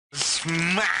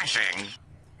Smashing!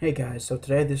 Hey guys, so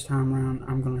today this time around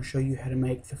I'm going to show you how to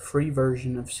make the free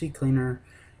version of CCleaner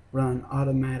run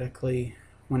automatically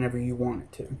whenever you want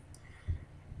it to.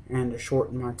 And to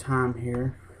shorten my time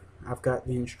here, I've got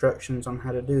the instructions on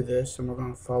how to do this and we're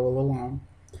going to follow along.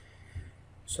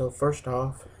 So first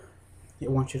off, it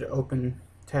wants you to open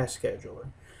Task Scheduler.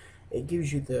 It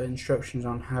gives you the instructions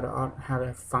on how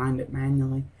to find it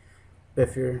manually. But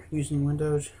if you're using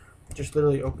Windows, just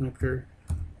literally open up your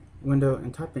window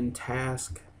and type in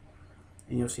task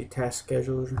and you'll see Task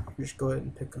Scheduler. Just go ahead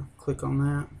and click on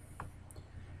that.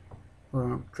 We're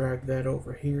going to drag that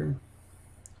over here.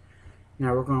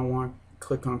 Now we're going to want to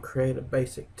click on create a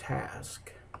basic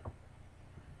task,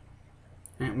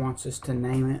 and it wants us to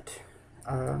name it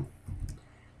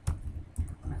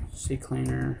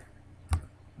CCleaner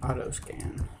auto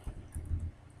scan.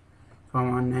 So I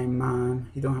want to name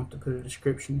mine. You don't have to put a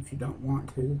description if you don't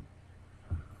want to.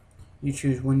 You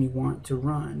choose when you want to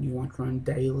run. You want to run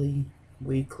daily,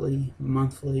 weekly,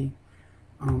 monthly.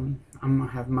 I'm going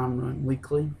to have mine run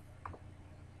weekly.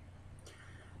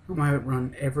 I'm going to have it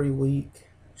run every week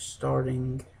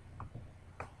starting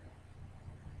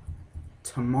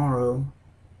tomorrow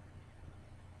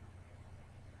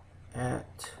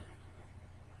at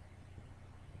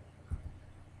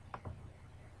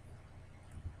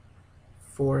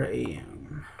 4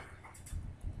 a.m.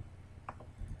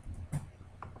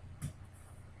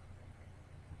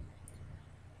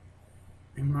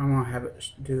 And I'm going to have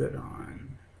it do it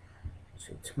on,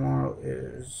 see, tomorrow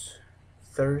is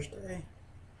Thursday.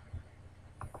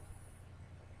 So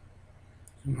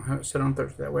I'm going to have it set on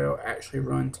Thursday, that way it'll actually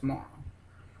run tomorrow.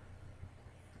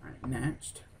 Alright,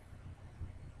 next.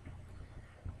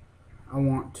 I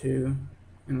want to,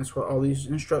 and that's what all these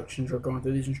instructions are going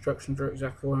through. These instructions are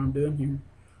exactly what I'm doing here.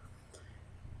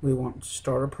 We want to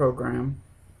start a program.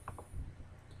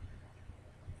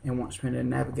 It wants me to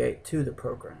navigate to the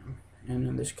program. And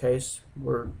in this case,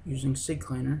 we're using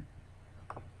CCleaner.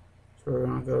 So we're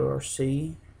going to go to our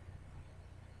C.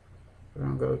 We're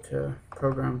going to go to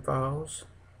Program Files.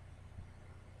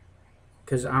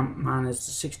 Because mine is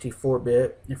the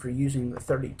 64-bit. If you're using the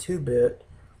 32-bit,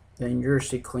 then your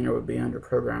CCleaner would be under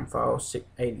Program Files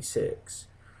 86.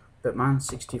 But mine's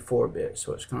 64-bit,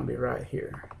 so it's going to be right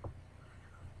here.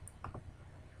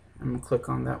 I'm going to click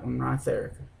on that one right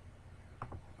there.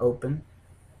 Open.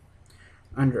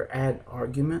 Under Add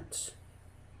Arguments,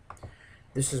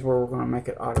 this is where we're going to make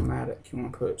it automatic. You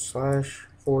want to put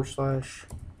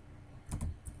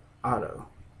 //auto,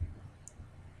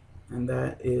 and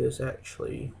that is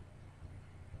actually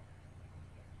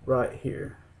right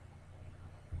here.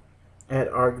 Add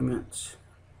Arguments,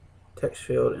 text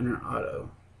field, enter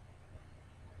auto.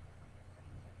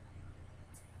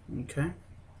 Okay,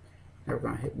 now we're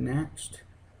going to hit next.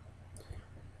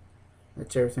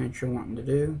 That's everything that you're wanting to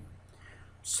do.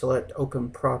 Select Open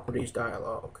Properties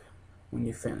dialog when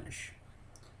you finish.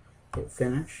 Hit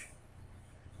finish.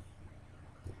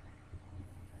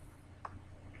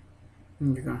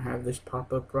 And you're going to have this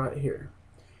pop up right here.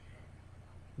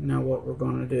 Now what we're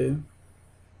going to do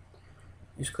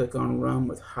is click on Run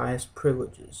with Highest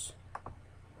Privileges.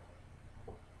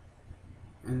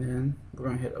 And then we're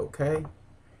going to hit OK.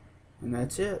 And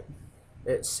that's it.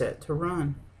 It's set to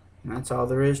run. And that's all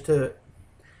there is to it.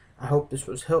 I hope this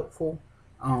was helpful.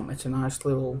 It's a nice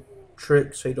little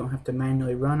trick so you don't have to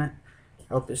manually run it.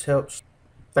 I hope this helps.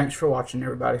 Thanks for watching,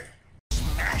 everybody.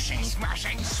 Smashing,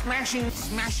 smashing, smashing,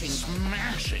 smashing,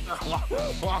 smashing.